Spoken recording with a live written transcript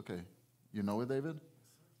Okay. You know it, David?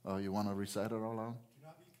 Oh, you want to recite it all out? Do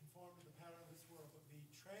not be conformed to the pattern of this world, but be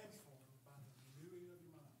transformed by the renewing of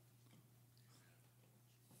your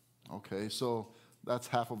mind. Okay, so that's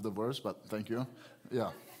half of the verse, but thank you. Yeah.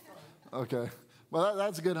 Okay. Well,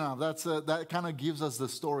 that's good enough. That kind of gives us the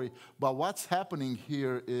story. But what's happening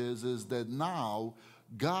here is that now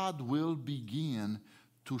God will begin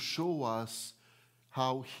to show us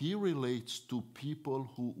how He relates to people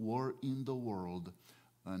who were in the world,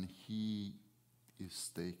 and He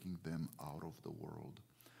is taking them out of the world.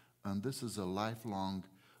 And this is a lifelong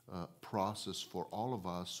process for all of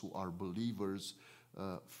us who are believers.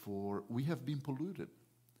 For we have been polluted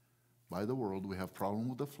by the world. We have problem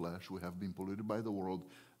with the flesh. We have been polluted by the world,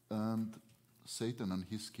 and Satan and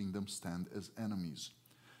his kingdom stand as enemies.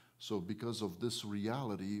 So because of this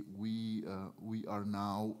reality, we are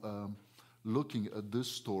now looking at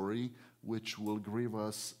this story, which will give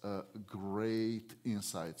us great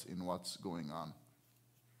insights in what's going on.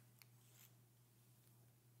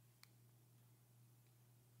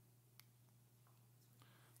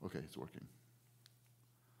 Okay, it's working.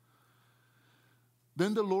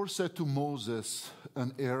 Then the Lord said to Moses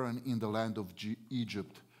and Aaron in the land of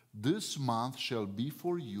Egypt, "This month shall be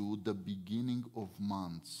for you the beginning of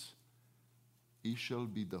months. It shall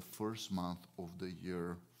be the first month of the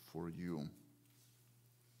year for you."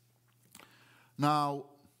 Now,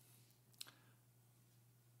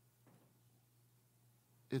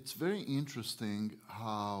 it's very interesting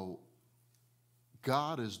how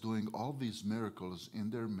God is doing all these miracles in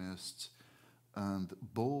their midst, and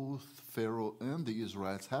both Pharaoh and the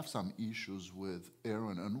Israelites have some issues with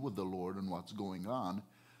Aaron and with the Lord and what's going on.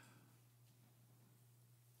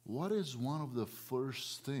 What is one of the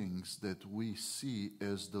first things that we see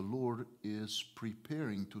as the Lord is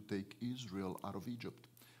preparing to take Israel out of Egypt,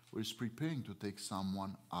 or is preparing to take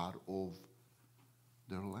someone out of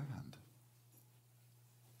their land?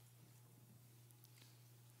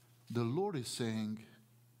 The Lord is saying,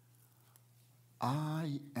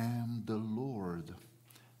 "I am the Lord."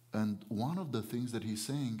 And one of the things that He's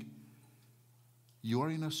saying, you are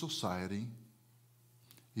in a society,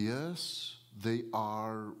 yes, they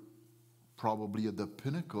are probably at the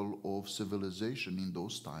pinnacle of civilization in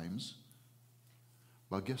those times,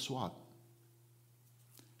 but guess what?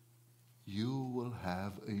 You will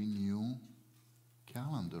have a new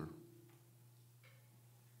calendar.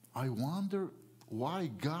 I wonder why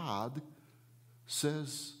God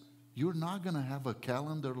says you're not going to have a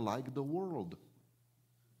calendar like the world.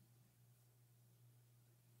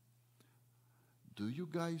 Do you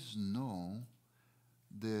guys know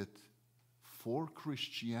that for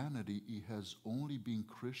Christianity, it has only been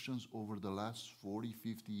Christians over the last 40,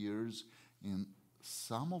 50 years in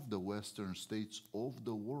some of the Western states of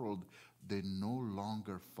the world, they no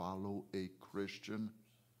longer follow a Christian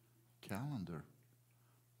calendar?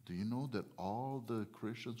 Do you know that all the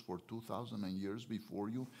Christians for 2,000 years before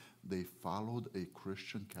you, they followed a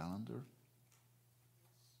Christian calendar?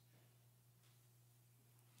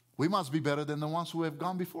 We must be better than the ones who have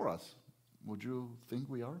gone before us. Would you think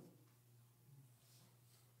we are?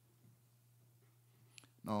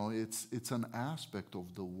 No, it's an aspect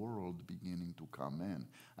of the world beginning to come in.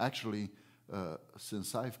 Actually,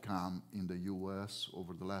 since I've come in the U.S.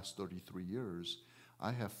 over the last 33 years,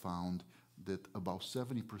 I have found that about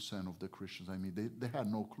 70% of the Christians I meet, they had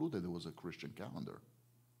no clue that there was a Christian calendar.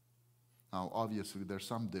 Now, obviously, there's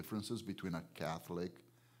some differences between a Catholic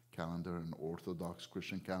calendar, an Orthodox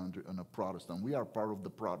Christian calendar, and a Protestant. We are part of the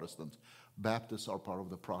Protestant. Baptists are part of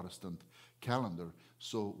the Protestant calendar.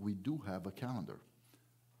 So we do have a calendar.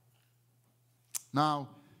 Now,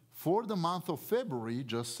 for the month of February,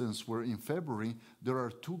 just since we're in February, there are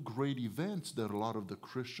two great events that a lot of the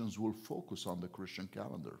Christians will focus on the Christian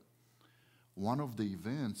calendar. One of the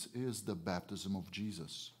events is the baptism of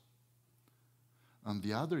Jesus. And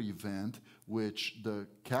the other event, which the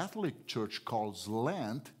Catholic Church calls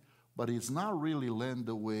Lent, but it's not really Lent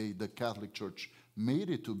the way the Catholic Church made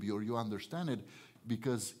it to be, or you understand it,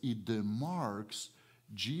 because it demarks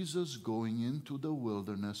Jesus going into the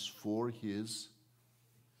wilderness for his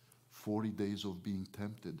 40 days of being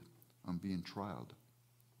tempted and being tried.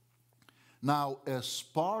 Now, as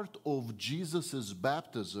part of Jesus'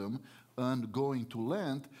 baptism and going to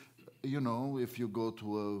Lent, you know, if you go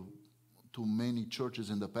to many churches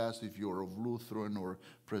in the past, if you're of Lutheran or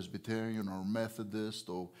Presbyterian or Methodist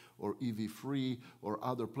or EV Free or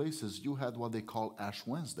other places, you had what they call Ash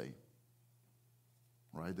Wednesday,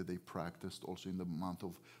 right? That they practiced also in the month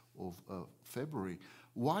of February.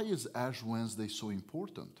 Why is Ash Wednesday so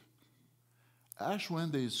important? Ash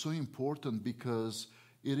Wednesday is so important because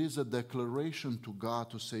it is a declaration to God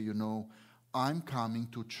to say, you know, I'm coming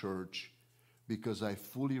to church because I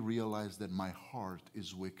fully realize that my heart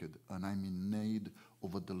is wicked and I'm in need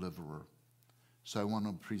of a deliverer. So I want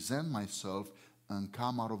to present myself and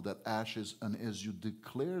come out of that ashes. And as you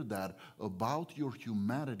declare that about your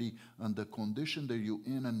humanity and the condition that you're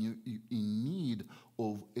in, and you in need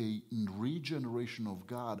of a regeneration of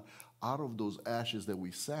God, out of those ashes that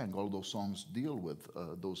we sang, all those songs deal with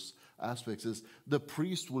those aspects, is the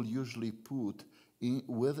priest will usually put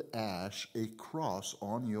with ash a cross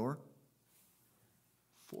on your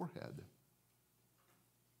forehead.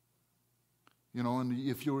 You know, and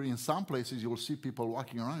if you're in some places, you'll see people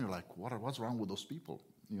walking around, you're like, what's wrong with those people?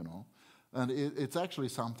 You know, and it's actually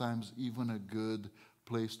sometimes even a good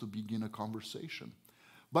place to begin a conversation.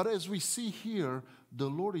 But as we see here, the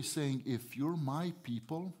Lord is saying, if you're my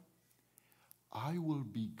people, I will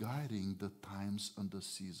be guiding the times and the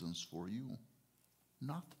seasons for you,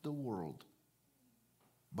 not the world,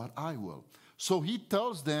 but I will. So he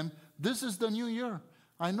tells them, this is the new year.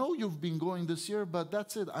 I know you've been going this year, but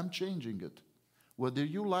that's it. I'm changing it. Whether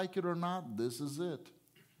you like it or not, this is it.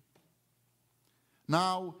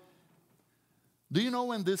 Now, do you know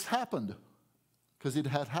when this happened? Because it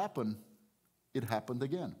had happened. It happened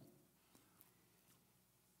again.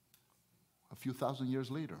 A few thousand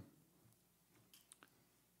years later.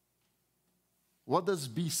 What does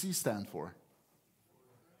BC stand for?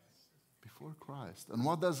 Before Christ. And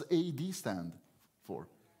what does AD stand for?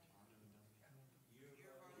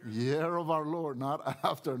 Year of our Lord, not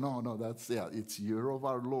after. No, it's year of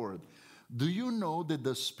our Lord. Do you know that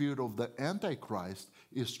the spirit of the Antichrist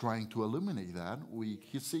is trying to eliminate that? We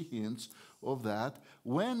see hints of that.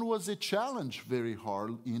 When was it challenged very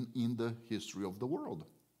hard in the history of the world?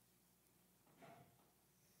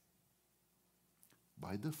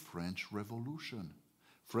 By the French Revolution.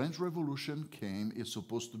 French Revolution came, is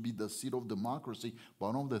supposed to be the seat of democracy.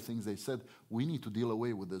 But one of the things they said, we need to deal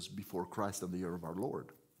away with this before Christ and the year of our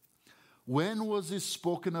Lord. When was it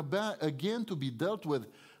spoken about again to be dealt with?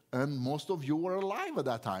 And most of you were alive at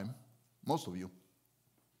that time. Most of you.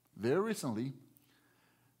 Very recently.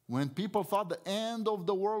 When people thought the end of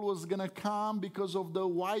the world was going to come because of the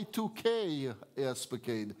Y2K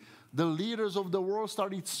escapade. The leaders of the world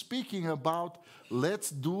started speaking about,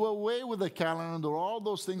 let's do away with the calendar, all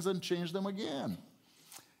those things, and change them again.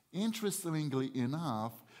 Interestingly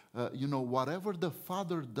enough, whatever the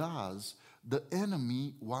Father does, the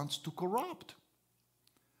enemy wants to corrupt.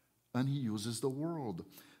 And he uses the world.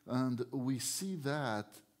 And we see that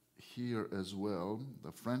here as well.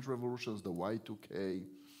 The French Revolution, the Y2K.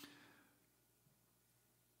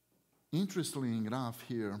 Interestingly enough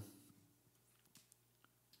here,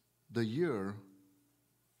 the year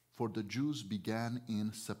for the Jews began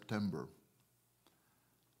in September.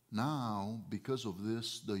 Now, because of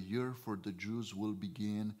this, the year for the Jews will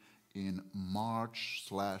begin in March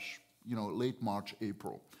 / late March,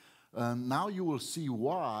 April. Now you will see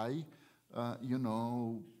why,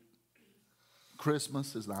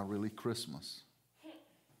 Christmas is not really Christmas.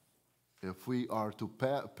 If we are to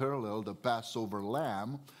parallel the Passover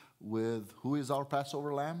lamb with, who is our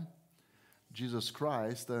Passover lamb? Jesus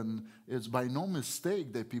Christ. And it's by no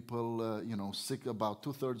mistake that people, sick. About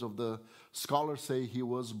 2/3 of the scholars say he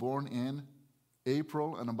was born in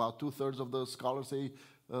April, and about 2/3 of the scholars say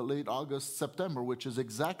late August, September, which is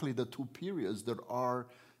exactly the two periods that are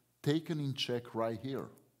taken in check right here.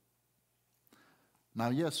 Now,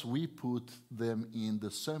 yes, we put them in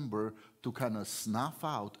December to kind of snuff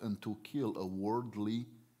out and to kill a worldly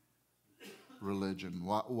religion,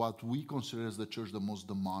 what we consider as the church the most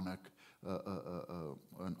demonic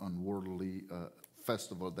unworldly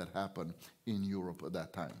festival that happened in Europe at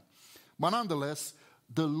that time. But nonetheless,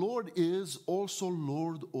 the Lord is also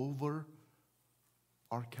Lord over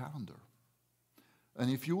our calendar.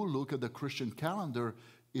 And if you look at the Christian calendar,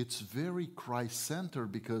 it's very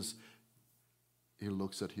Christ-centered because he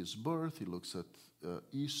looks at his birth, he looks at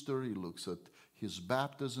Easter, he looks at his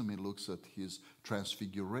baptism, he looks at his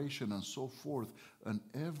transfiguration and so forth. And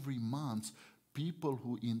every month, people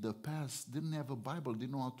who in the past didn't have a Bible,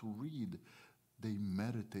 didn't know how to read, they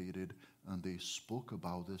meditated and they spoke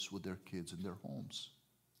about this with their kids in their homes.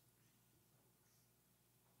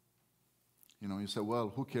 You say, well,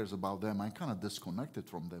 who cares about them? I'm kind of disconnected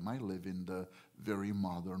from them. I live in the very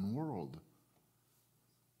modern world.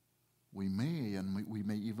 We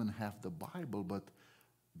may even have the Bible, but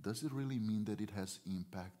does it really mean that it has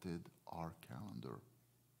impacted our calendar?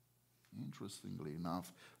 Interestingly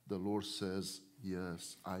enough, the Lord says,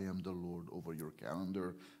 yes, I am the Lord over your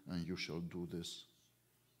calendar, and you shall do this.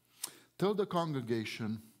 Tell the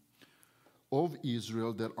congregation of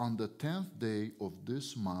Israel that on the 10th day of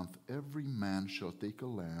this month, every man shall take a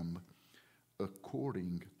lamb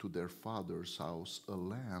according to their father's house, a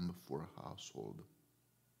lamb for a household.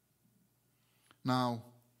 Now,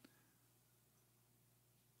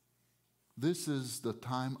 this is the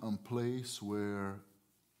time and place where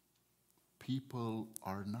people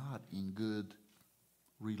are not in good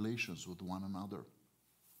relations with one another.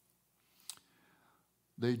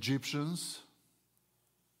 The Egyptians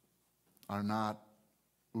are not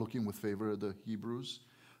looking with favor at the Hebrews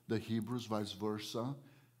vice versa,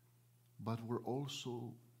 but we're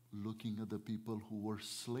also looking at the people who were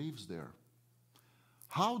slaves there.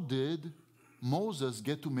 How did Moses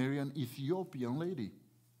get to marry an Ethiopian lady?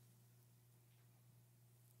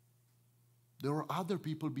 There were other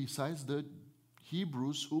people besides the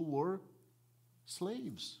Hebrews who were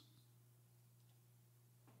slaves.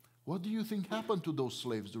 What do you think happened to those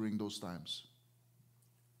slaves during those times?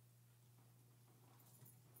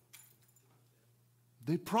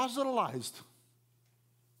 They proselytized.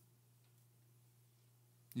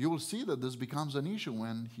 You will see that this becomes an issue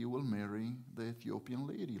when he will marry the Ethiopian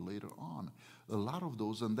lady later on. A lot of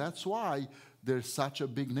those, and that's why there's such a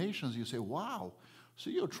big nation. You say, wow, so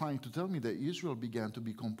you're trying to tell me that Israel began to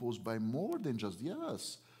be composed by more than just,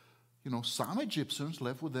 yes, some Egyptians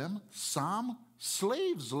left with them, some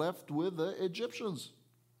slaves left with the Egyptians.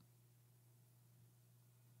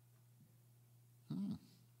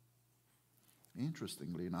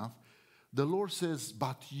 Interestingly enough, the Lord says,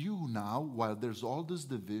 but you now, while there's all this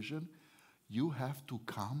division, you have to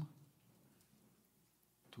come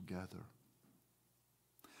together.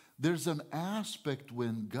 There's an aspect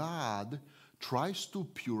when God tries to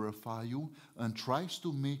purify you and tries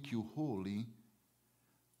to make you holy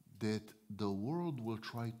that the world will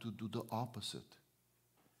try to do the opposite.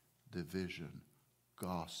 Division,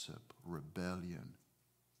 gossip, rebellion.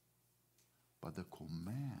 But the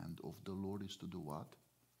command of the Lord is to do what?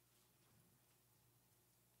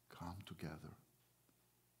 Come together.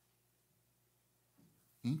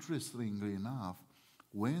 Interestingly enough,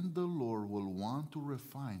 when the Lord will want to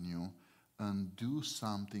refine you and do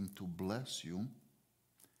something to bless you,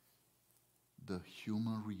 the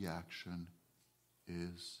human reaction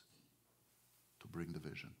is to bring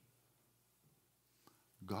division.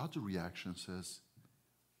 God's reaction says,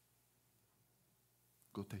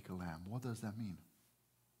 go take a lamb. What does that mean?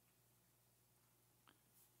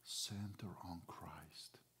 Center on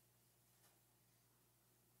Christ.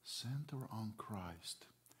 Center on Christ.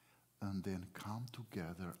 And then come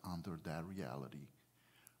together under that reality.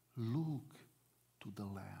 Look to the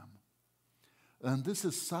Lamb. And this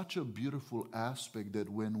is such a beautiful aspect that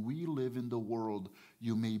when we live in the world,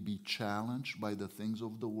 you may be challenged by the things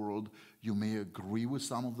of the world. You may agree with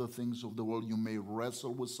some of the things of the world. You may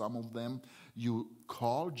wrestle with some of them. You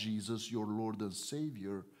call Jesus your Lord and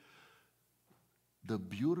Savior. The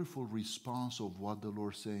beautiful response of what the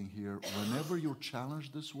Lord's saying here, whenever you're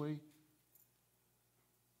challenged this way,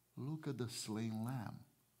 look at the slain lamb.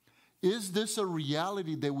 Is this a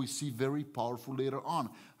reality that we see very powerful later on?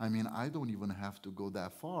 I mean, I don't even have to go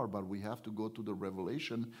that far, but we have to go to the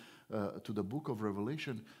Revelation, to the book of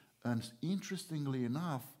Revelation. And interestingly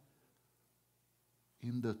enough,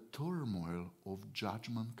 in the turmoil of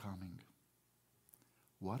judgment coming,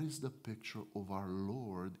 what is the picture of our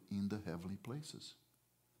Lord in the heavenly places?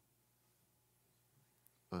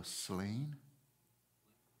 A slain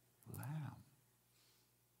lamb.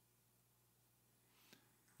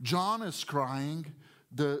 John is crying.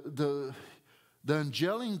 The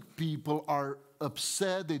angelic people are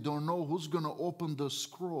upset. They don't know who's going to open the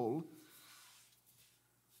scroll.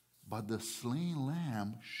 But the slain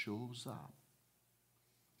lamb shows up.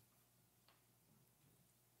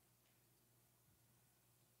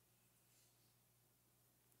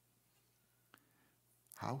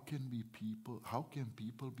 How can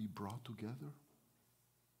people be brought together?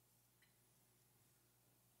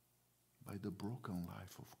 By the broken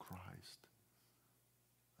life of Christ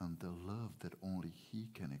and the love that only He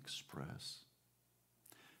can express.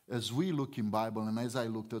 As we look in Bible and as I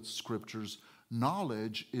looked at scriptures,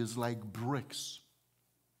 knowledge is like bricks.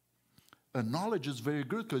 And knowledge is very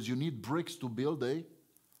good because you need bricks to build a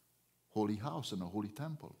holy house and a holy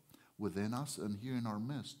temple within us and here in our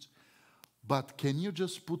midst. But can you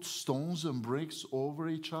just put stones and bricks over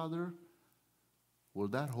each other? Will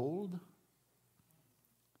that hold?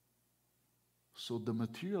 So the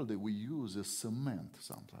material that we use is cement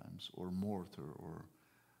sometimes, or mortar, or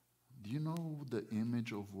do you know the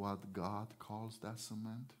image of what God calls that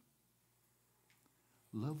cement?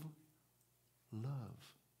 Love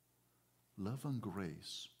and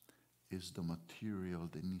grace is the material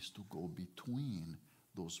that needs to go between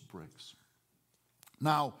those bricks.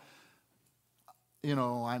 Now,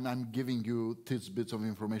 I'm giving you tidbits of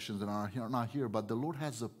information that are not here, but the Lord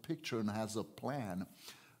has a picture and has a plan.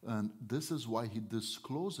 And this is why he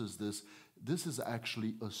discloses this. This is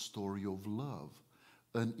actually a story of love.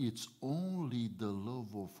 And it's only the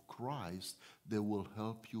love of Christ that will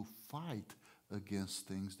help you fight against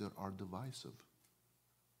things that are divisive.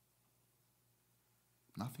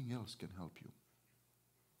 Nothing else can help you.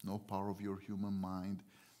 No power of your human mind,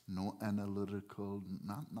 no analytical,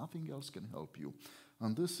 nothing else can help you.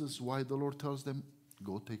 And this is why the Lord tells them,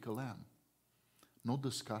 go take a lamb. No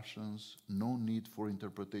discussions, no need for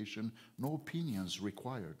interpretation, no opinions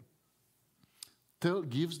required.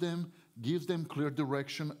 Gives them clear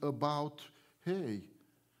direction about, hey,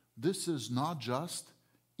 this is not just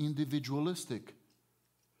individualistic.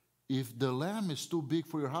 If the lamb is too big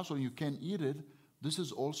for your household and you can't eat it, this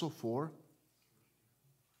is also for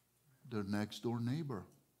their next door neighbor.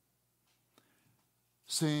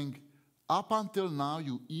 Saying, up until now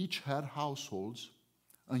you each had households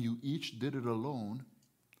and you each did it alone.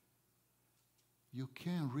 You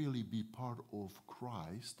can't really be part of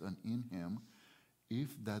Christ and in him if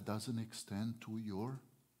that doesn't extend to your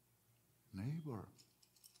neighbor.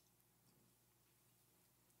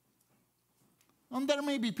 And there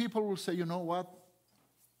may be people who will say, you know what?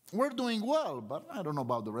 We're doing well, but I don't know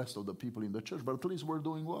about the rest of the people in the church, but at least we're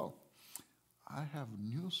doing well. I have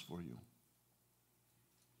news for you.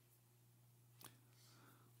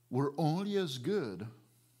 We're only as good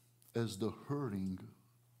as the hurting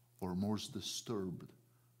or most disturbed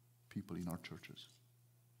people in our churches.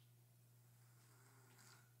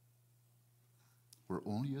 We're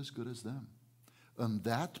only as good as them. And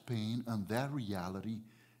that pain and that reality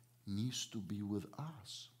needs to be with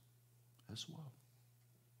us as well.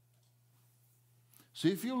 So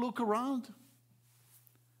if you look around,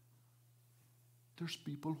 there's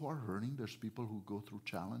people who are hurting. There's people who go through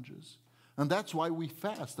challenges. And that's why we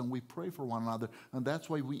fast and we pray for one another. And that's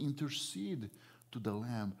why we intercede to the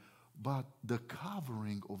Lamb. But the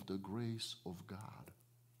covering of the grace of God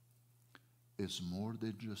is more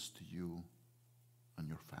than just you and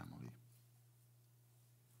your family.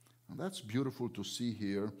 And that's beautiful to see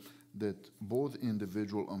here, that both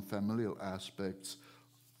individual and familial aspects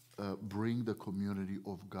bring the community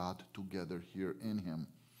of God together here in him.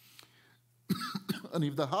 And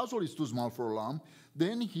if the household is too small for a lamb,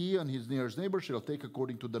 then he and his nearest neighbor shall take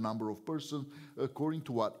according to the number of persons, according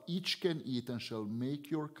to what each can eat, and shall make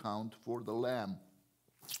your count for the lamb.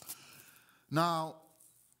 Now,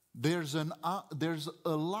 there's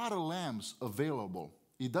a lot of lambs available.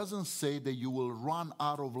 It doesn't say that you will run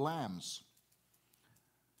out of lambs.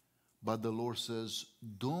 But the Lord says,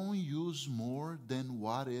 don't use more than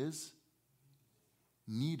what is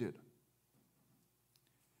needed.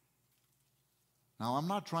 Now, I'm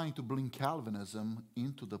not trying to bring Calvinism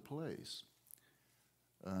into the place.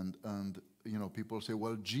 And people say,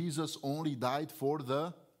 well, Jesus only died for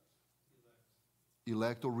the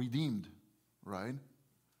elect or redeemed, right?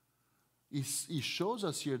 It shows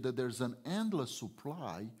us here that there's an endless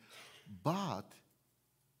supply, but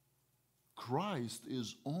Christ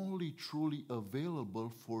is only truly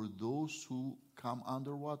available for those who come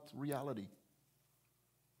under what reality?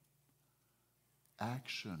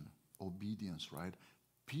 Action, obedience, right?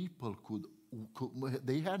 People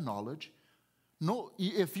they had knowledge. No,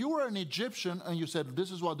 if you were an Egyptian and you said, this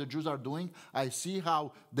is what the Jews are doing, I see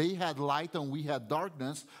how they had light and we had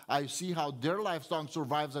darkness. I see how their livestock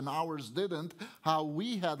survives and ours didn't. How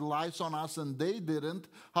we had lice on us and they didn't.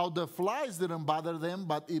 How the flies didn't bother them,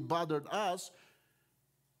 but it bothered us.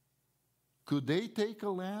 Could they take a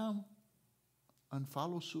lamb and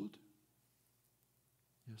follow suit?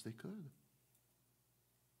 Yes, they could.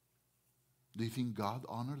 Do you think God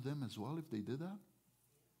honored them as well if they did that?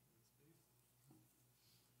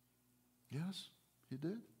 Yes, he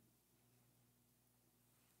did.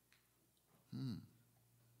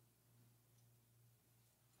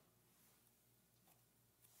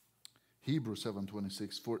 Hebrews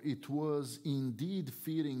 7:26, for it was indeed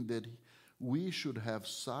fitting that we should have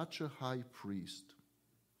such a high priest,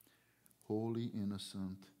 holy,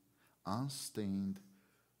 innocent, unstained,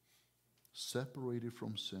 separated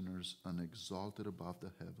from sinners, and exalted above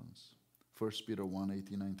the heavens. 1 Peter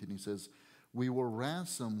 1:18-19, he says, we were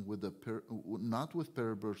ransomed with not with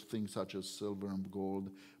perishable things such as silver and gold,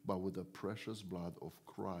 but with the precious blood of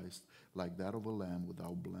Christ, like that of a lamb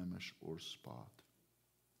without blemish or spot.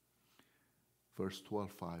 Verse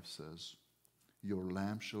 12:5 says, your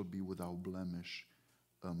lamb shall be without blemish,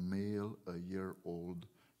 a male, a year old.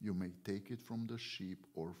 You may take it from the sheep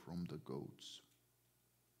or from the goats.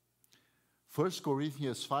 1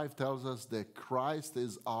 Corinthians 5 tells us that Christ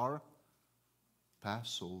is our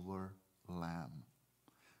Passover lamb.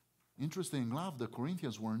 Interesting enough, the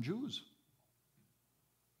Corinthians weren't Jews.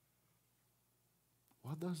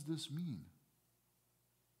 What does this mean?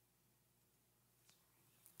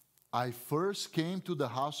 I first came to the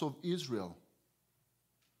house of Israel.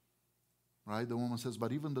 Right? The woman says,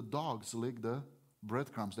 but even the dogs lick the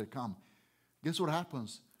breadcrumbs they come. Guess what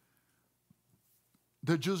happens?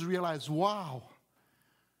 The Jews realize, wow,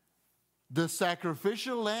 the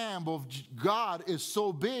sacrificial lamb of God is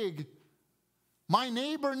so big, my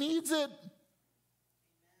neighbor needs it.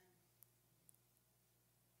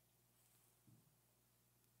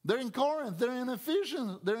 They're in Corinth, they're in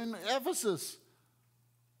Ephesians, they're in Ephesus,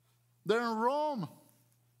 they're in Rome.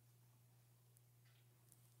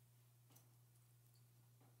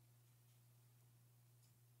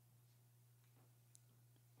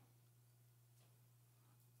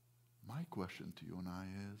 My question to you and I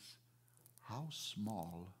is, how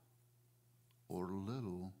small or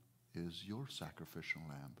little is your sacrificial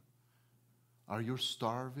lamb? Are you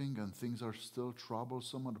starving and things are still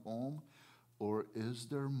troublesome at home? Or is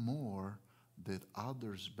there more that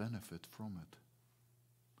others benefit from it?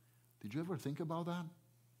 Did you ever think about that?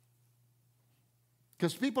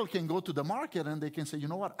 Because people can go to the market and they can say, you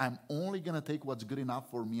know what, I'm only going to take what's good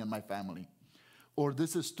enough for me and my family. Or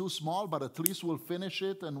this is too small, but at least we'll finish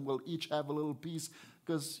it and we'll each have a little piece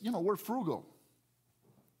because, you know, we're frugal.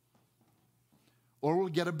 Or we'll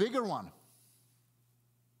get a bigger one.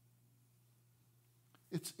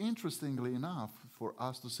 It's interestingly enough for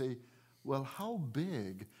us to say, well, how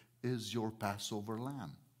big is your Passover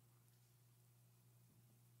lamb?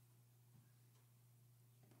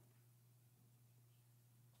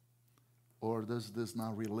 Or does this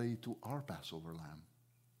not relate to our Passover lamb?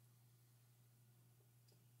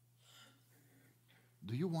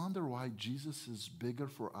 Do you wonder why Jesus is bigger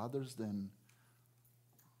for others than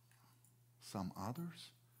some others?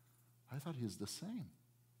 I thought he's the same.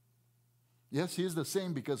 Yes, he is the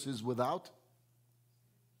same because he's without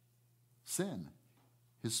sin.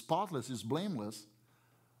 He's spotless, he's blameless.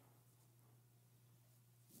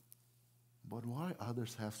 But why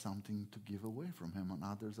others have something to give away from him and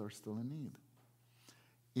others are still in need?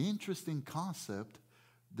 Interesting concept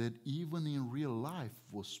that even in real life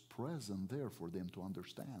was present there for them to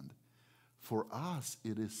understand. For us,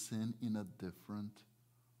 it is sin in a different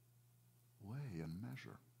way and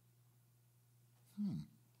measure.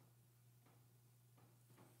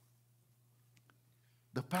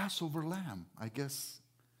 The Passover lamb, I guess,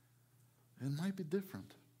 it might be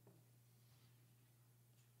different.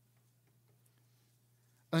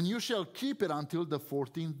 And you shall keep it until the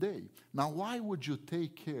 14th day. Now, why would you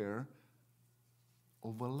take care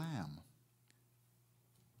of a lamb?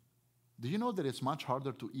 Do you know that it's much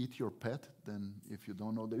harder to eat your pet than if you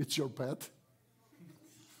don't know that it's your pet?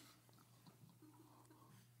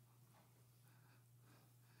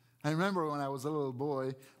 I remember when I was a little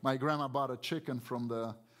boy, my grandma bought a chicken from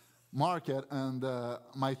the market, and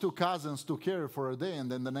my two cousins took care of it for a day,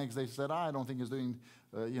 and then the next day she said, I don't think it's doing,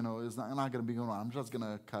 it's not going to be going on. I'm just going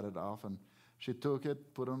to cut it off. And she took it,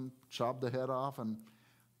 chopped the head off,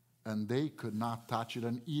 and they could not touch it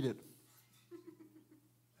and eat it.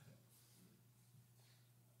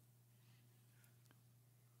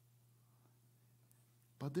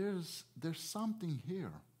 But there's something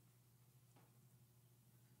here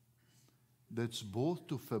that's both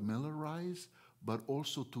to familiarize, but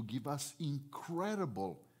also to give us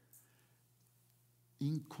incredible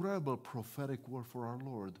prophetic word for our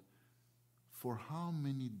Lord. For how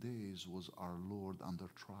many days was our Lord under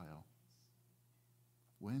trial?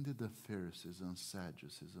 When did the Pharisees and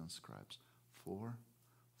Sadducees and scribes? 4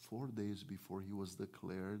 days before he was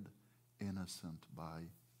declared innocent by.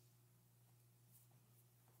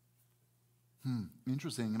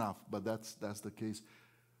 Interesting enough, but that's the case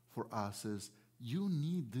for us. Is you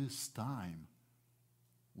need this time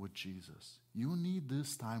with Jesus. You need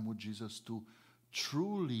this time with Jesus to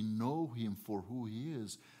truly know him for who he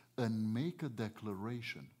is and make a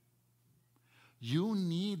declaration. You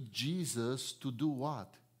need Jesus to do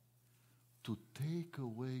what? To take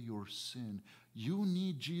away your sin. You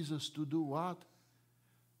need Jesus to do what?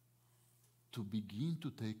 To begin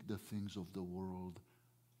to take the things of the world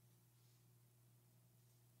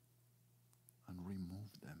and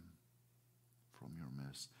remove them from your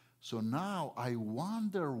midst. So now I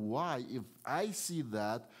wonder why, if I see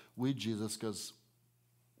that with Jesus, because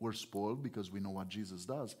we're spoiled because we know what Jesus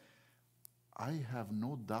does, I have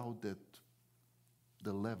no doubt that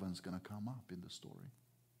the leaven's going to come up in the story.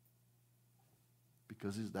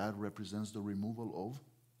 Because that represents the removal of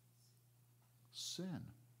sin.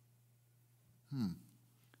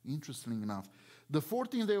 Interesting enough. The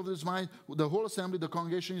 14th day of this month, the whole assembly, the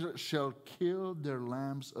congregation shall kill their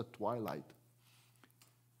lambs at twilight.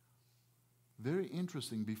 Very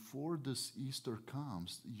interesting. Before this Easter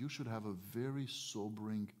comes, you should have a very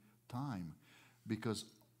sobering time, because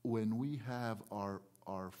when we have our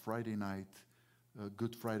Friday night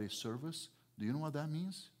Good Friday service, do you know what that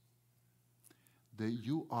means? That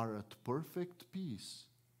you are at perfect peace,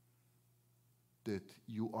 that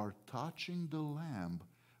you are touching the Lamb,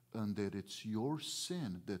 and that it's your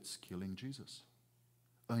sin that's killing Jesus.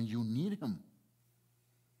 And you need Him.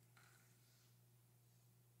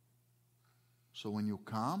 So when you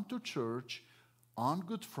come to church on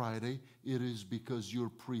Good Friday, it is because you're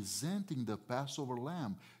presenting the Passover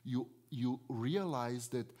Lamb. You realize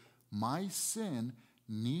that my sin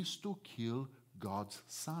needs to kill God's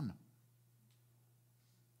Son.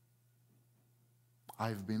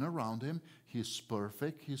 I've been around Him. He's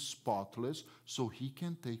perfect. He's spotless. So He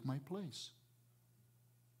can take my place.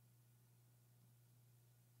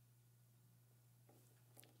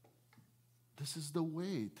 This is the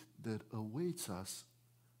weight that awaits us.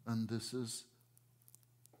 And this is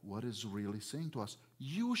what is really saying to us.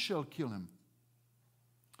 You shall kill Him.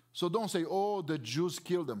 So don't say, oh, the Jews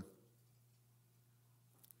killed Him.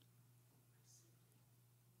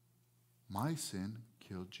 My sin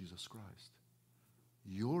killed Jesus Christ.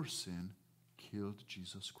 Your sin killed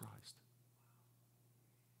Jesus Christ.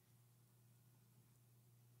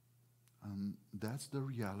 And that's the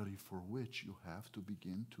reality for which you have to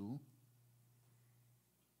begin to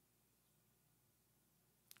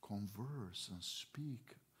converse and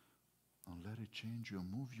speak and let it change you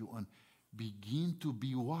and move you and begin to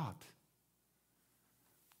be what?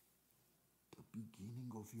 The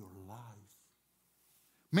beginning of your life.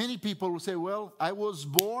 Many people will say, well, I was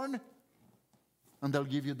born, and they'll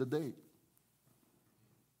give you the date.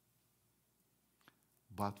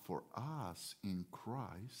 But for us in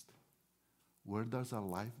Christ, where does our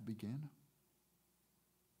life begin?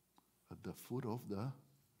 At the foot of the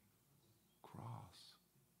cross.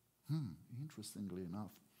 Interestingly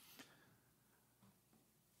enough,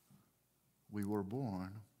 we were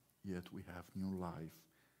born, yet we have new life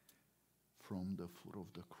from the foot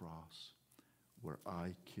of the cross, where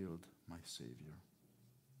I killed my Savior.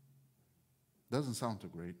 Doesn't sound too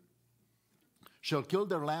great. Shall kill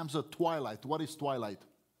their lambs at twilight. What is twilight?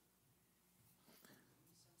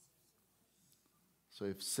 So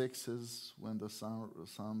if 6 is when the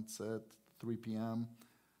sun set, 3 p.m.,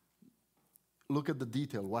 look at the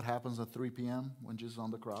detail. What happens at 3 p.m. when Jesus is on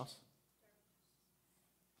the cross?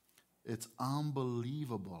 It's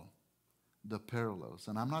unbelievable, the parallels.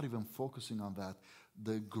 And I'm not even focusing on that.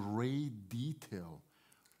 The great detail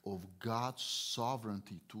of God's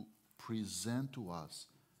sovereignty to present to us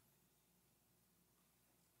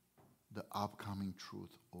the upcoming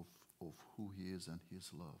truth of who He is and His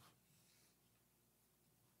love.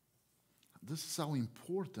 This is how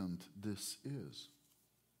important this is.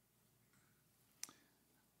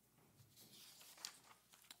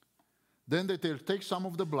 Then they take some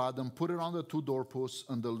of the blood and put it on the 2 doorposts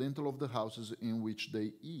and the lintel of the houses in which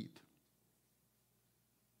they eat.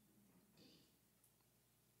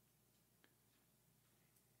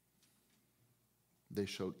 They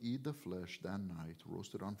shall eat the flesh that night,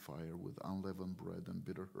 roasted on fire with unleavened bread and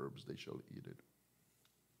bitter herbs. They shall eat it.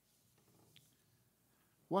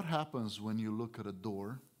 What happens when you look at a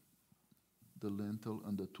door, the lintel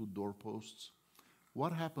and the 2 doorposts?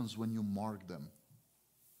 What happens when you mark them?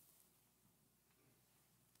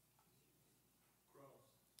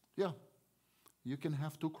 Yeah, you can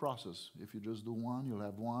have 2 crosses. If you just do one, you'll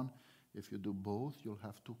have one. If you do both, you'll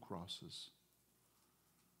have 2 crosses.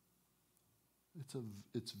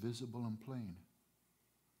 It's visible and plain.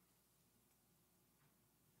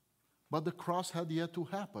 But the cross had yet to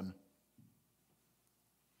happen.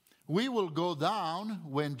 We will go down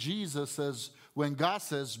when when God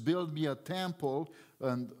says, build me a temple,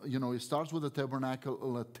 and it starts with a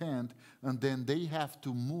tabernacle, a tent, and then they have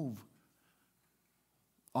to move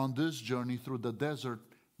on this journey through the desert.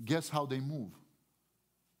 Guess how they move?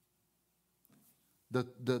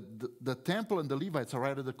 The temple and the Levites are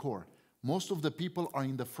right at the core. Most of the people are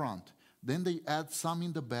in the front. Then they add some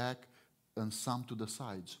in the back and some to the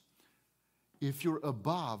sides. If you're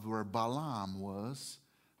above where Balaam was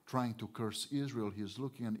trying to curse Israel, he's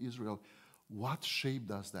looking at Israel. What shape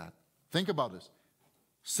does that? Think about this.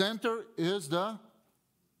 Center is the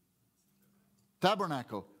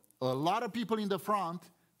tabernacle. A lot of people in the front,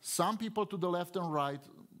 some people to the left and right,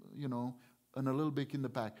 and a little bit in the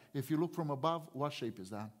back. If you look from above, what shape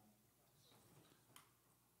is that?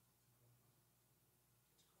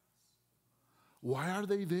 Why are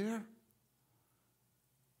they there?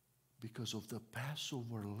 Because of the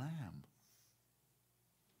Passover lamb.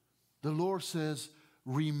 The Lord says,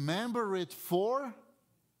 remember it forever.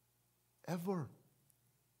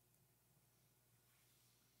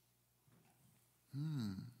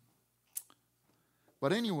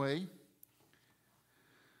 But anyway,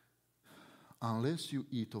 unless you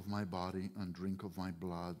eat of my body and drink of my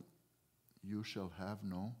blood, you shall have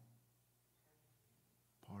no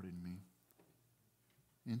part in me.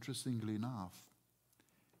 Interestingly enough,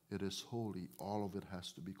 it is holy. All of it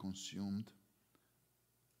has to be consumed.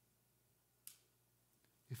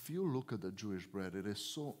 If you look at the Jewish bread, it is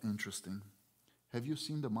so interesting. Have you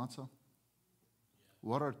seen the matzah? Yeah.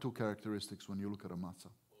 What are two characteristics when you look at a matzah?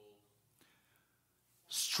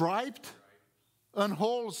 Striped and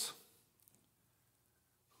holes.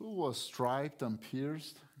 Who was striped and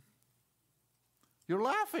pierced? You're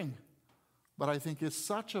laughing. But I think it's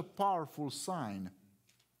such a powerful sign.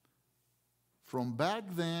 From back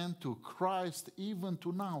then to Christ, even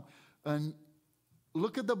to now. And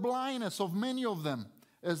look at the blindness of many of them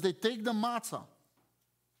as they take the matzah.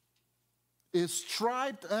 It's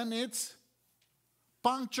striped and it's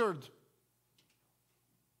punctured.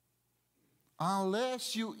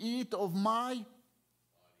 Unless you eat of my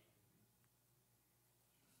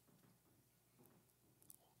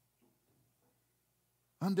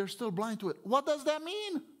and they're still blind to it. What does that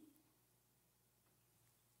mean?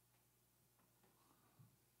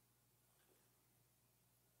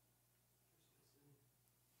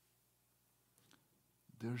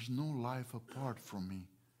 There's no life apart from me,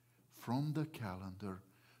 from the calendar,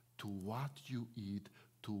 to what you eat,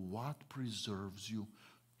 to what preserves you,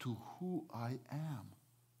 to who I am.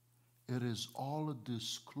 It is all a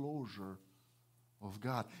disclosure of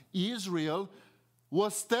God. Israel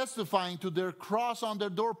was testifying to their cross on their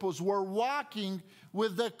doorposts, were walking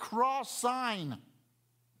with the cross sign.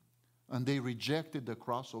 And they rejected the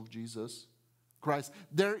cross of Jesus Christ.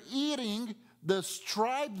 They're eating the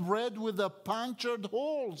striped bread with the punctured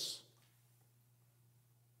holes.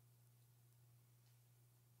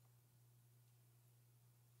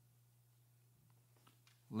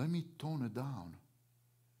 Let me tone it down.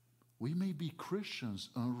 We may be Christians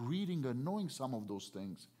and reading and knowing some of those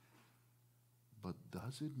things, but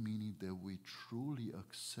does it mean that we truly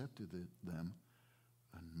accepted them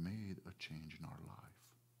and made a change in our life?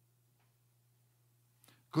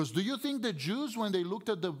 Because do you think the Jews, when they looked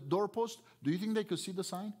at the doorpost, do you think they could see the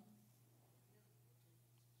sign?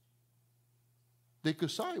 They could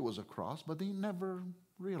see it was a cross, but they never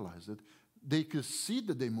realized it. They could see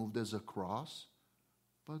that they moved as a cross,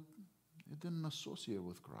 but it didn't associate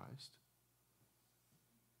with Christ.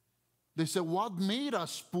 They said, what made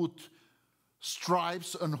us put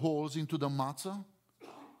stripes and holes into the matzah?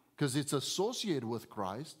 Because it's associated with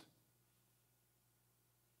Christ.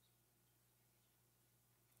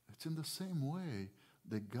 It's in the same way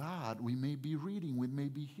that God, we may be reading, we may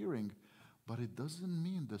be hearing, but it doesn't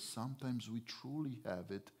mean that sometimes we truly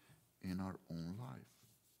have it in our own life.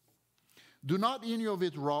 Do not eat any of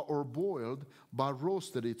it raw or boiled, but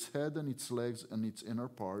roasted, its head and its legs and its inner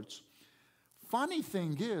parts. Funny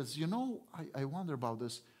thing is, you know, I wonder about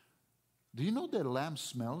this. Do you know that lamb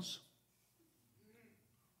smells?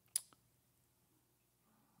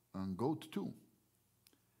 And goat too.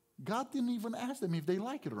 God didn't even ask them if they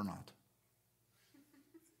like it or not.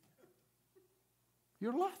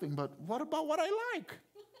 You're laughing, but what about what I like?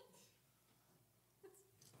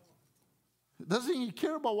 Doesn't he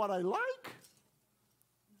care about what I like?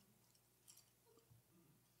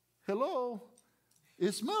 Hello?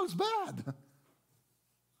 It smells bad.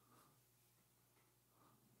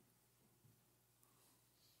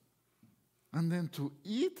 And then to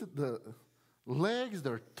eat the legs,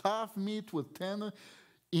 they're tough meat with tender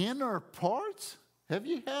inner parts. Have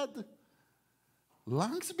you had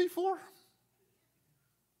lungs before?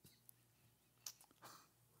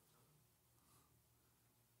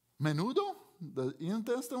 Menudo, the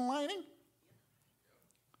intestine lining?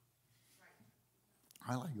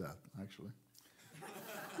 I like that, actually.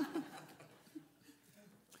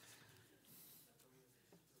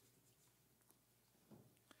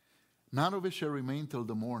 None of it shall remain till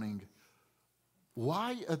the morning.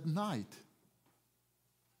 Why at night?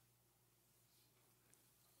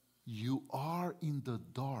 You are in the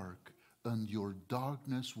dark, and your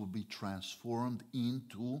darkness will be transformed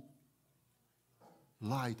into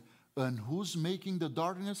light. And who's making the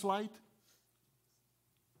darkness light?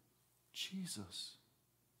 Jesus.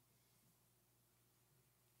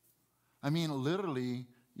 I mean, literally,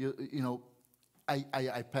 you know,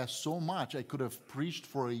 I passed so much, I could have preached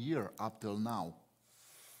for a year up till now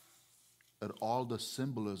at all the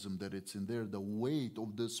symbolism that it's in there, the weight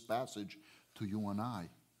of this passage to you and I.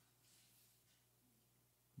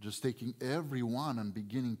 just taking every one and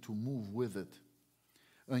beginning to move with it.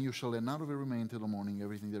 And you shall let none of it remain till the morning.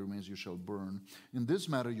 Everything that remains you shall burn. In this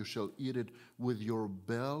matter you shall eat it with your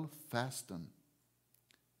bell fastened,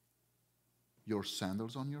 your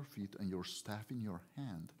sandals on your feet, and your staff in your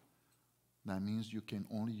hand. That means you can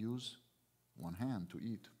only use one hand to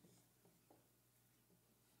eat.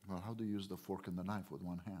 Well, how do you use the fork and the knife with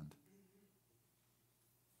one hand?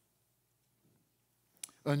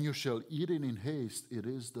 And you shall eat it in haste. It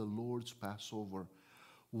is the Lord's Passover.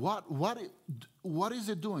 What is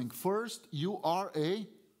it doing? First, you are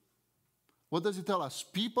what does it tell us?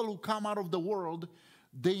 People who come out of the world,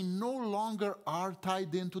 they no longer are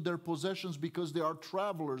tied into their possessions because they are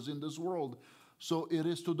travelers in this world. So it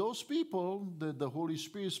is to those people that the Holy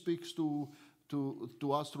Spirit speaks to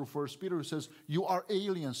us through 1 Peter. Who says, you are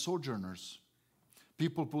aliens, sojourners.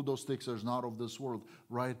 People put those sticks as not of this world,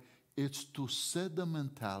 right? It's to set the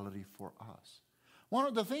mentality for us. One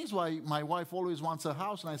of the things why my wife always wants a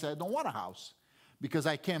house, and I say, I don't want a house because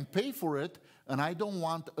I can't pay for it, and I don't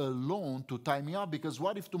want a loan to tie me up, because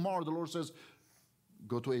what if tomorrow the Lord says,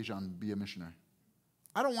 go to Asia and be a missionary?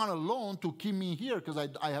 I don't want a loan to keep me here because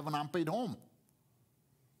I have an unpaid home.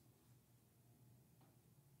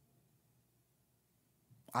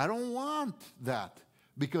 I don't want that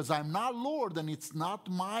because I'm not Lord, and it's not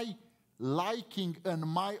my liking and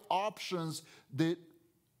my options that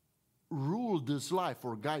rule this life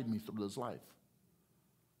or guide me through this life.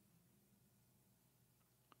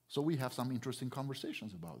 So we have some interesting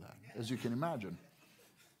conversations about that, as you can imagine.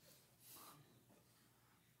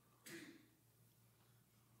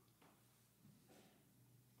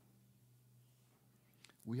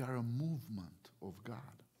 We are a movement of God.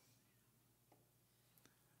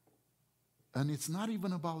 And it's not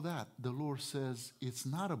even about that. The Lord says it's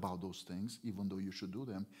not about those things, even though you should do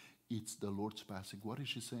them. It's the Lord's passing. What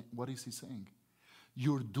is He saying?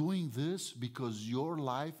 You're doing this because your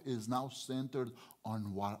life is now centered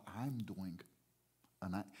on what I'm doing.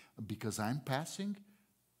 And because I'm passing,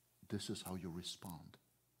 this is how you respond.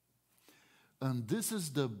 And this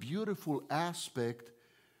is the beautiful aspect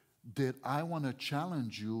that I want to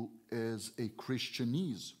challenge you as a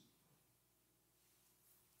Christianese.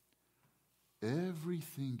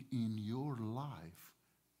 Everything in your life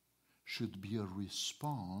should be a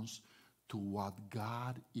response to what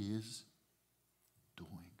God is doing.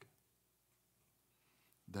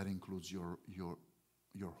 That includes your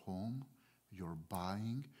home, your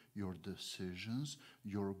buying, your decisions,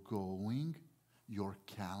 your going, your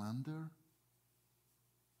calendar.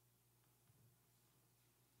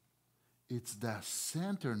 It's that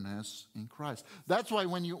centeredness in Christ. That's why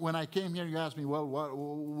when I came here, you asked me, well,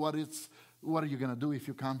 what are you going to do if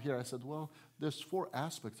you come here? I said, well, there's 4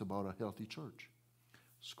 aspects about a healthy church.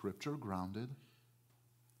 Scripture grounded,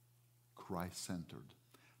 Christ centered.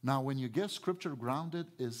 Now, when you get scripture grounded,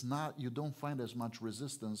 you don't find as much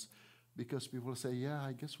resistance, because people say, yeah,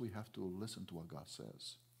 I guess we have to listen to what God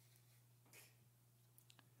says.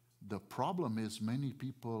 The problem is many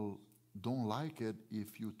people don't like it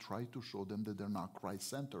if you try to show them that they're not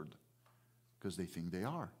Christ-centered, because they think they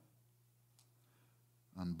are.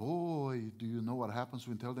 And boy, do you know what happens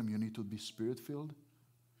when you tell them you need to be Spirit-filled?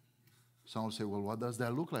 Some will say, well, what does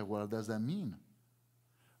that look like? What does that mean?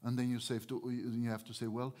 And then you have to say,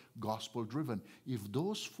 well, gospel-driven. If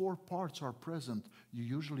those 4 parts are present, you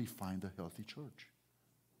usually find a healthy church.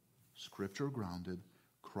 Scripture-grounded,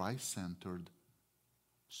 Christ-centered,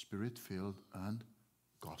 Spirit-filled, and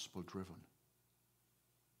gospel-driven.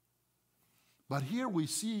 But here we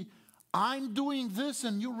see, I'm doing this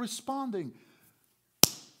and you're responding.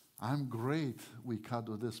 I'm great we cut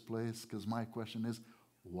to this place, because my question is,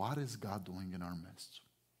 what is God doing in our midst?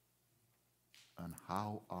 And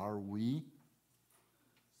how are we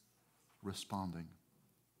responding?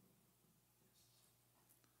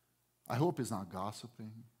 I hope it's not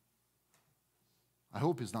gossiping. I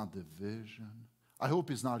hope it's not division. I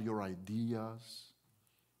hope it's not your ideas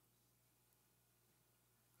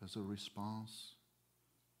as a response.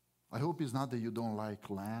 I hope it's not that you don't like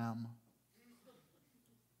lamb,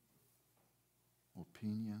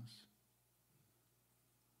 opinions.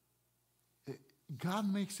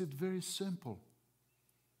 God makes it very simple.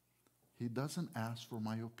 He doesn't ask for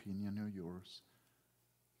my opinion or yours.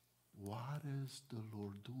 What is the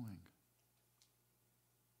Lord doing?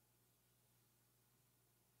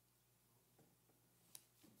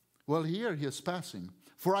 Well, here he is passing.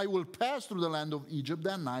 For I will pass through the land of Egypt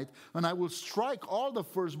that night, and I will strike all the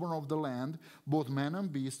firstborn of the land, both man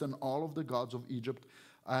and beast, and all of the gods of Egypt.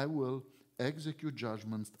 I will execute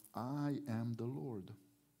judgments. I am the Lord.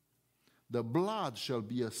 The blood shall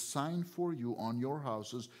be a sign for you on your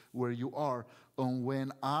houses where you are, and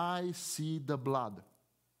when I see the blood.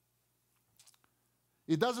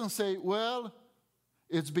 It doesn't say, well,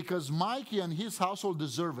 it's because Mikey and his household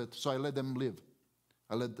deserve it, so I let them live.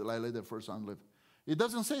 I let their first son live. It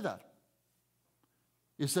doesn't say that.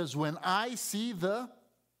 It says, when I see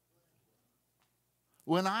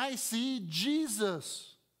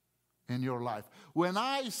Jesus in your life, when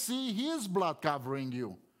I see his blood covering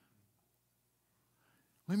you.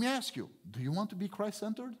 Let me ask you, do you want to be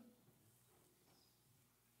Christ-centered?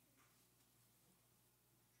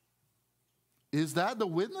 Is that the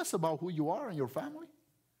witness about who you are and your family?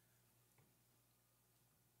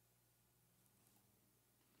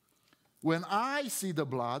 When I see the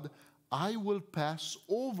blood, I will pass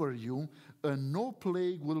over you, and no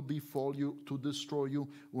plague will befall you to destroy you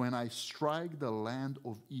when I strike the land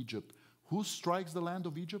of Egypt. Who strikes the land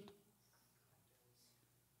of Egypt?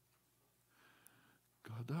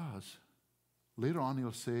 God does. Later on,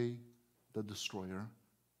 he'll say, the destroyer.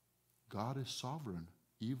 God is sovereign.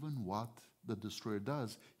 Even what the destroyer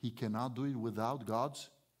does, he cannot do it without God's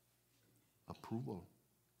approval.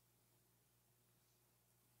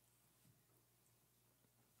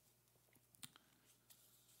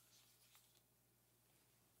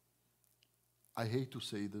 I hate to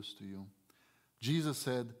say this to you. Jesus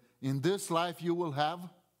said, in this life you will have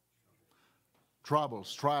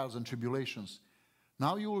troubles, trials, and tribulations.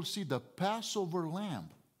 Now you will see the Passover lamb,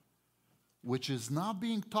 which is not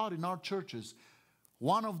being taught in our churches.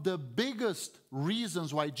 One of the biggest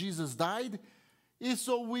reasons why Jesus died is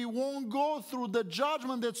so we won't go through the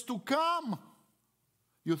judgment that's to come.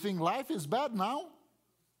 You think life is bad now?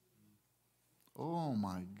 Oh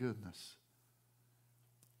my goodness.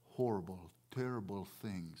 Horrible, terrible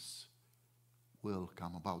things will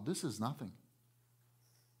come about. This is nothing.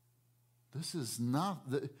 This is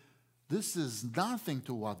nothing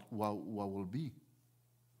to what will be.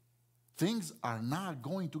 Things are not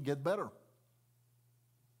going to get better.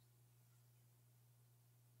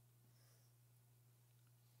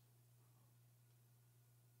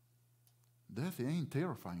 Death ain't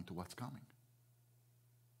terrifying to what's coming.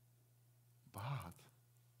 But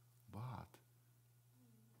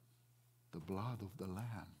the blood of the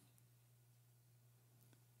Lamb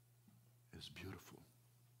is beautiful.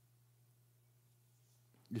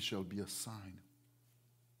 It shall be a sign.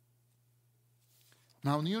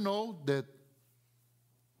 Now you know that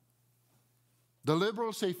the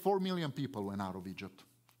liberals say 4 million people went out of Egypt.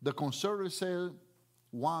 The conservatives say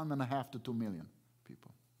 1.5 to 2 million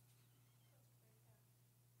people.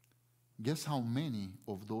 Guess how many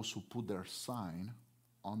of those who put their sign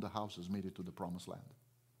on the houses made it to the promised land?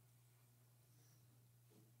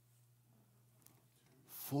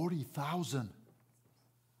 40,000.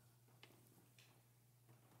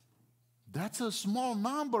 That's a small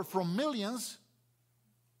number from millions.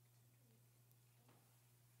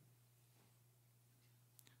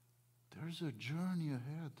 There's a journey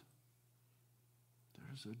ahead.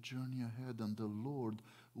 There's a journey ahead, and the Lord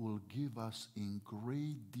will give us in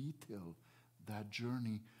great detail that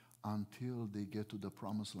journey until they get to the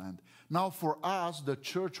promised land. Now for us, the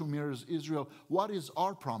church who mirrors Israel, what is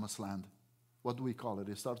our promised land? What do we call it?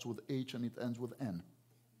 It starts with H and it ends with N.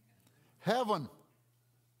 Heaven.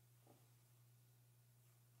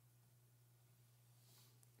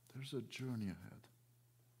 There's a journey ahead.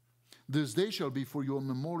 This day shall be for you a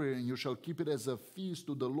memorial, and you shall keep it as a feast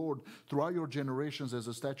to the Lord throughout your generations, as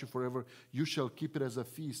a statute forever. You shall keep it as a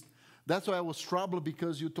feast. That's why I was troubled,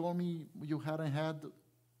 because you told me you hadn't had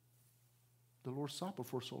the Lord's Supper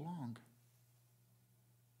for so long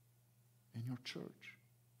in your church.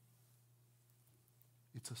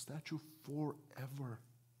 It's a statute forever.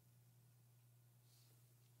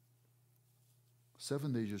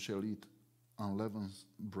 7 days you shall eat unleavened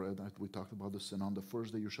bread, like we talked about this, and on the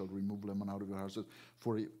first day you shall remove leaven out of your houses.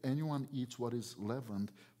 For if anyone eats what is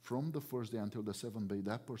leavened from the first day until the seventh day,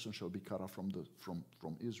 that person shall be cut off from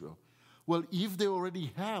Israel. Well, if they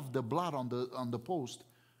already have the blood on the post,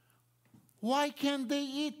 why can't they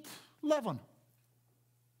eat leaven?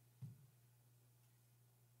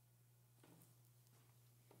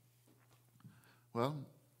 Well,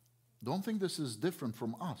 don't think this is different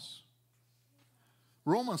from us.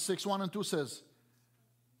 Romans 6:1-2 says,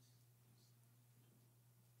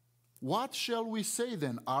 what shall we say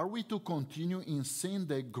then? Are we to continue in sin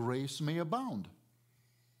that grace may abound?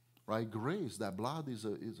 Right? Grace, that blood is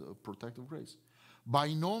a protective grace.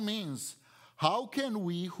 By no means. How can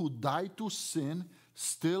we who died to sin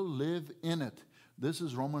still live in it? This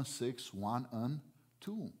is Romans 6:1-2.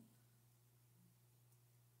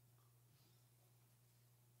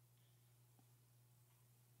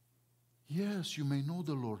 Yes, you may know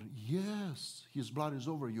the Lord. Yes, His blood is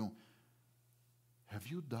over you. Have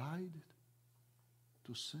you died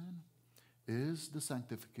to sin? Is the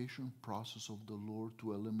sanctification process of the Lord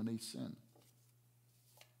to eliminate sin?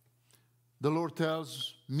 The Lord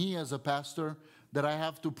tells me as a pastor that I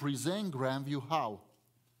have to present Grandview how?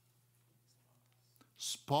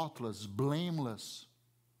 Spotless, blameless,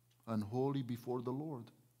 and holy before the Lord.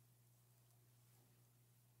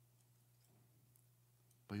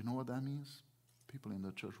 But you know what that means? People in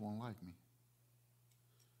the church won't like me.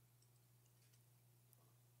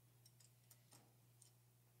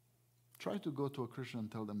 Try to go to a Christian and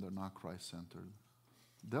tell them they're not Christ-centered.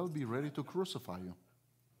 They'll be ready to crucify you.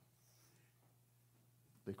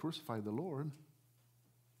 They crucified the Lord.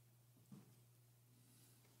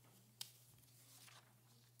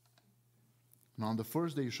 And on the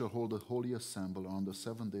first day you shall hold a holy assembly. On the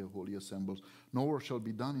seventh day a holy assembly. No work shall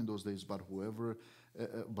be done in those days, but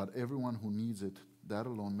everyone who needs it, that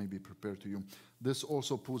alone may be prepared to you. This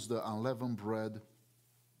also puts the unleavened bread.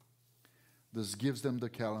 This gives them the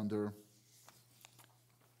calendar.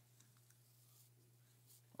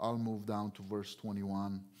 I'll move down to verse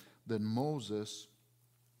 21. Then Moses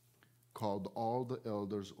called all the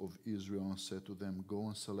elders of Israel and said to them, go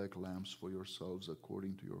and select lambs for yourselves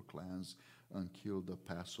according to your clans and kill the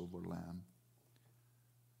Passover lamb.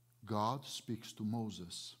 God speaks to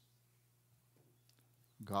Moses.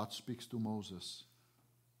 God speaks to Moses.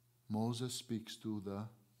 Moses speaks to the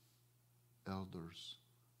elders.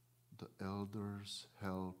 The elders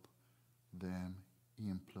help them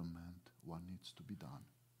implement what needs to be done.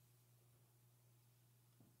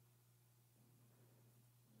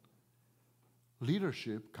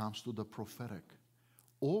 Leadership comes to the prophetic.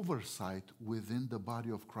 Oversight within the body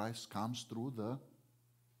of Christ comes through the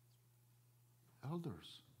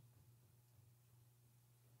elders.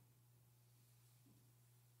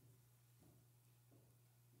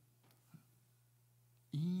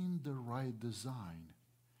 In the right design,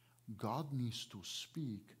 God needs to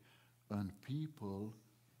speak, and people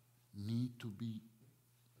need to be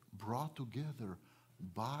brought together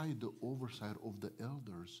by the oversight of the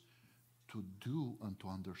elders to do and to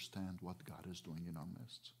understand what God is doing in our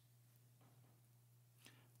midst.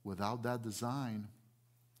 Without that design,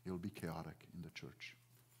 it'll be chaotic in the church.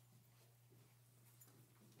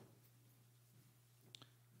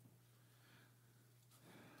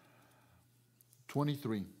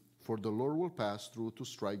 "23. For the Lord will pass through to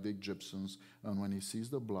strike the Egyptians, and when he sees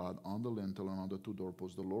the blood on the lintel and on the two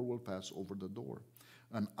doorposts, the Lord will pass over the door.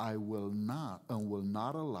 And I will not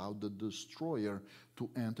allow the destroyer to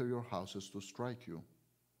enter your houses to strike you.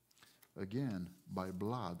 Again, by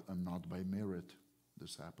blood and not by merit,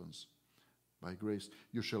 this happens. By grace,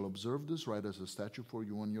 you shall observe this rite as a statute for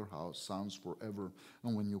you and your house, sons forever.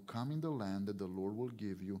 And when you come in the land that the Lord will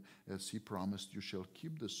give you, as he promised, you shall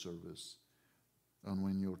keep the service. And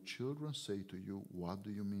when your children say to you, what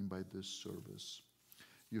do you mean by this service?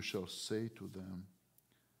 You shall say to them,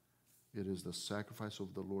 it is the sacrifice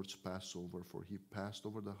of the Lord's Passover, for he passed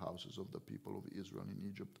over the houses of the people of Israel in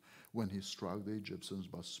Egypt when he struck the Egyptians,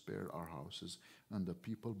 but spared our houses. And the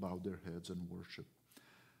people bowed their heads and worshipped.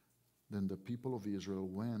 Then the people of Israel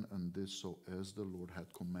went and did so as the Lord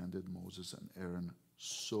had commanded Moses and Aaron.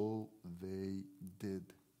 So they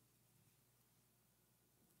did."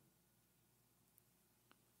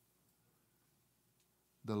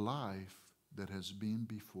 The life that has been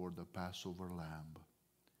before the Passover lamb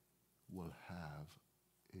will have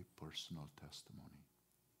a personal testimony.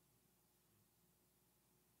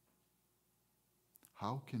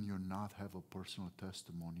 How can you not have a personal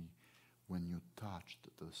testimony when you touched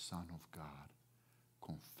the Son of God,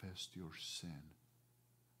 confessed your sin,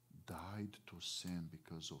 died to sin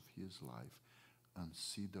because of his life, and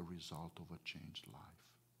see the result of a changed life?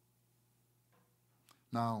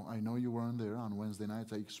 Now, I know you weren't there. On Wednesday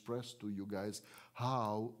nights, I expressed to you guys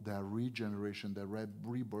how that regeneration, that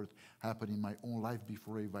rebirth happened in my own life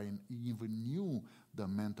before I even knew the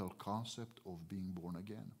mental concept of being born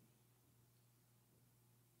again.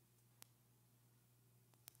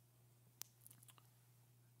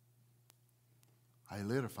 I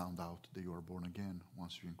later found out that you are born again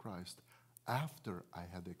once you're in Christ, after I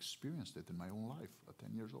had experienced it in my own life at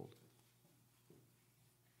 10 years old.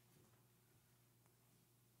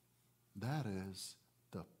 That is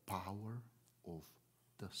the power of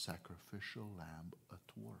the sacrificial lamb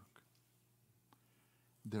at work.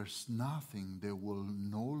 There's nothing that will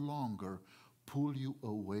no longer pull you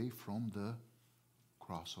away from the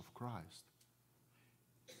cross of Christ.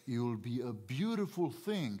 It will be a beautiful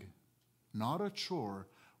thing, not a chore,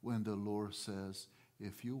 when the Lord says,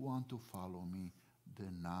 if you want to follow me,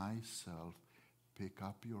 deny self, pick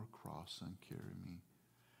up your cross and carry me.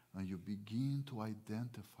 And you begin to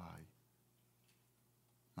identify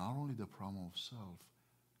not only the problem of self,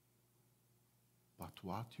 but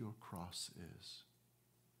what your cross is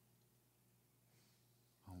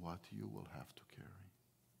and what you will have to carry.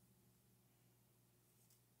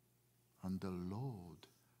 And the load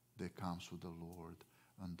that comes with the Lord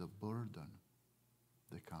and the burden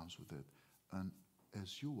that comes with it. And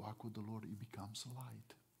as you walk with the Lord, it becomes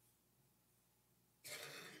light.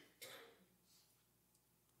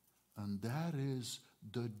 And that is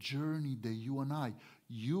the journey that you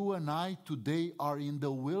and I today are in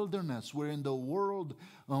the wilderness. We're in the world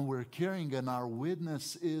and we're carrying, and our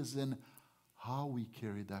witness is in how we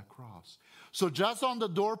carry that cross. So just on the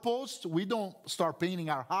doorpost, we don't start painting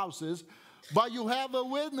our houses, but you have a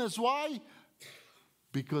witness. Why?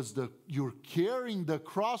 Because you're carrying the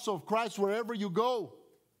cross of Christ wherever you go.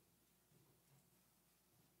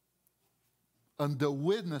 And the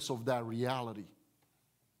witness of that reality.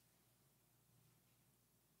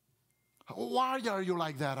 Why are you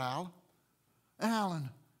like that, Al? Alan,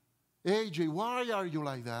 AJ, why are you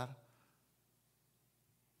like that?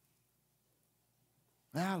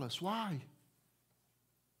 Alice, why?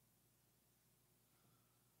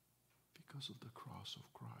 Because of the cross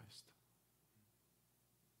of Christ.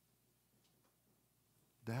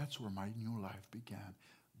 That's where my new life began.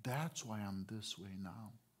 That's why I'm this way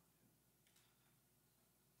now.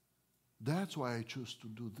 That's why I choose to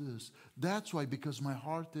do this. That's why, because my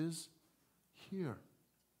heart is here.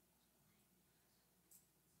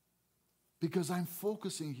 Because I'm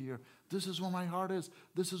focusing here. This is where my heart is.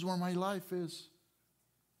 This is where my life is.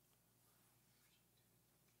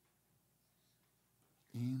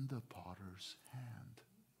 In the potter's hand.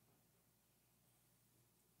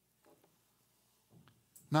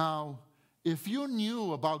 Now, if you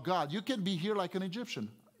knew about God, you can be here like an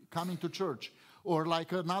Egyptian coming to church, or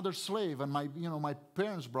like another slave, and my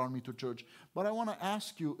parents brought me to church. But I want to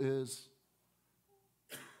ask you is,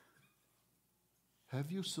 have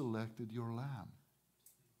you selected your lamb?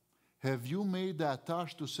 Have you made that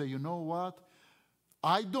touch to say, you know what?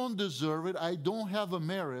 I don't deserve it. I don't have a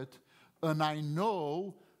merit. And I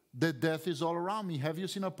know that death is all around me. Have you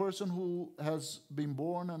seen a person who has been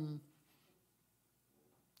born and,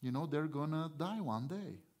 they're going to die one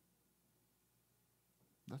day?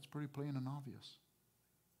 That's pretty plain and obvious.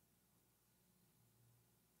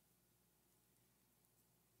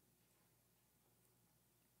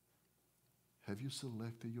 Have you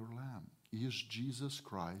selected your lamb? Is Jesus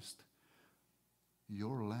Christ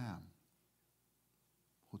your lamb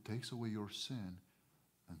who takes away your sin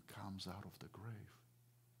and comes out of the grave?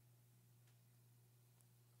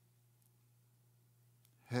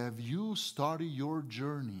 Have you started your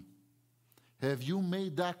journey? Have you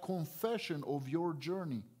made that confession of your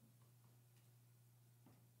journey?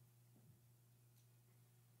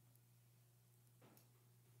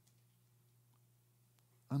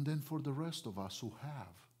 And then for the rest of us who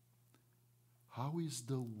have, how is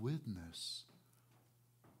the witness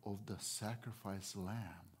of the sacrificed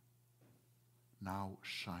lamb now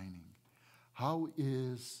shining? How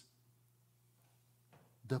is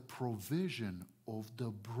the provision of the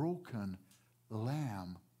broken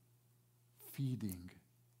lamb feeding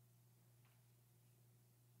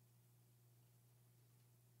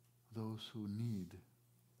those who need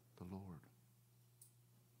the Lord?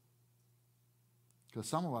 Because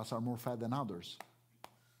some of us are more fed than others.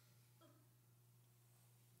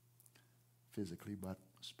 Physically, but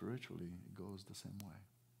spiritually, it goes the same way.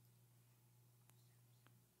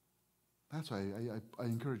 That's why I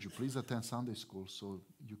encourage you, please attend Sunday school so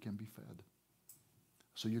you can be fed.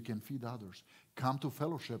 So you can feed others. Come to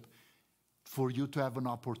fellowship for you to have an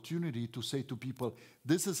opportunity to say to people,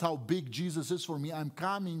 this is how big Jesus is for me. I'm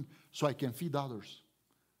coming so I can feed others.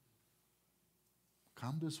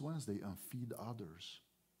 Come this Wednesday and feed others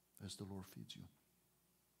as the Lord feeds you.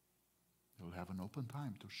 You'll have an open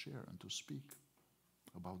time to share and to speak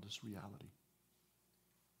about this reality.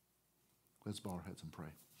 Let's bow our heads and pray.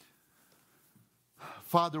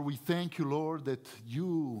 Father, we thank you, Lord, that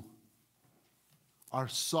you are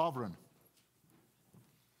sovereign.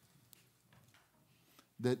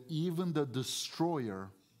 That even the destroyer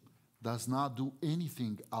does not do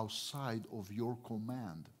anything outside of your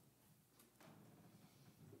command.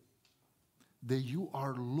 That you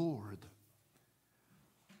are Lord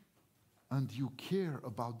and you care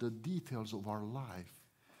about the details of our life.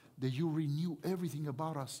 That you renew everything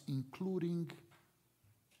about us, including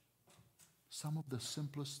some of the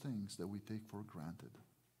simplest things that we take for granted.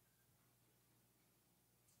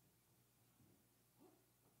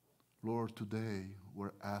 Lord, today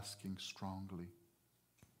we're asking strongly,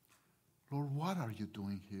 Lord, what are you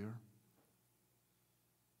doing here?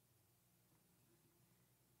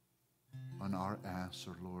 And our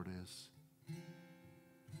answer, Lord, is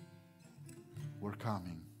we're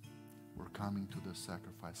coming. We're coming to the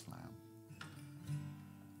sacrifice lamb.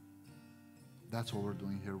 That's what we're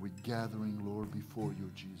doing here. We're gathering, Lord, before you,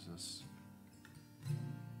 Jesus,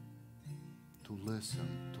 to listen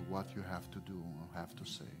to what you have to do or have to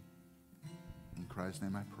say. In Christ's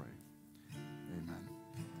name I pray. Amen.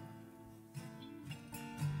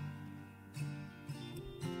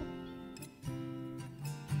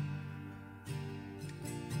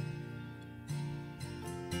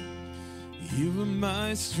 You are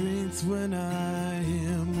my strength when I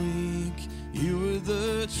am weak. You are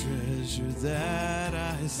the treasure that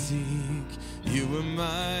I seek. You are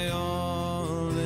my all.